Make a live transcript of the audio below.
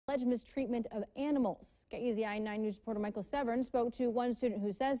alleged mistreatment of animals. KEZI 9 News reporter Michael Severin spoke to one student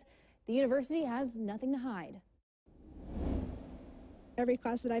who says the university has nothing to hide. Every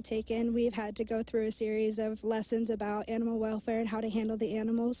class that I've taken, we've had to go through a series of lessons about animal welfare and how to handle the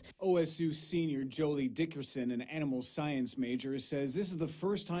animals. OSU senior Jolie Dickerson, an animal science major, says this is the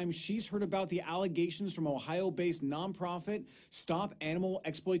first time she's heard about the allegations from Ohio-based nonprofit Stop Animal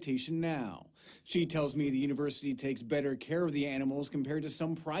Exploitation Now. She tells me the university takes better care of the animals compared to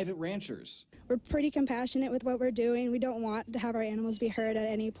some private ranchers. We're pretty compassionate with what we're doing. We don't want to have our animals be hurt at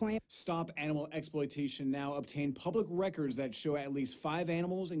any point. Stop Animal Exploitation Now obtained public records that show at least 5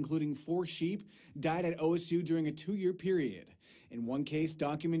 animals, including 4 sheep, died at OSU during a 2-year period. In one case,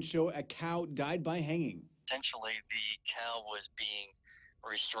 documents show a cow died by hanging. Essentially, the cow was being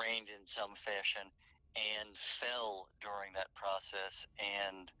restrained in some fashion and fell during that process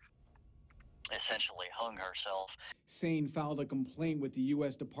and essentially hung herself. SAEN filed a complaint with the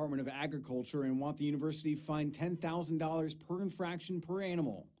U.S. Department of Agriculture and want the university fined $10,000 per infraction per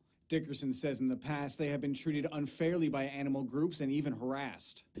animal. Dickerson says in the past they have been treated unfairly by animal groups and even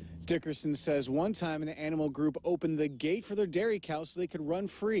harassed. Dickerson says one time an animal group opened the gate for their dairy cows so they could run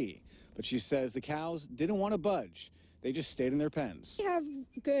free. But she says the cows didn't want to budge. They just stayed in their pens. They have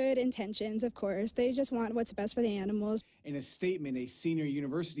good intentions, of course. They just want what's best for the animals. In a statement, a senior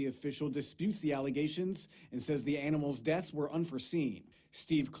university official disputes the allegations and says the animals' deaths were unforeseen.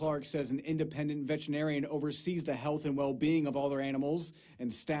 Steve Clark says an independent veterinarian oversees the health and well-being of all their animals,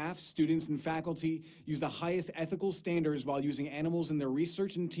 and staff, students, and faculty use the highest ethical standards while using animals in their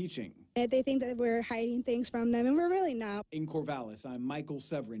research and teaching. They think that we're hiding things from them, and we're really not. In Corvallis, I'm Michael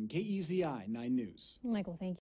Severin, KEZI 9 News. Michael, thank you.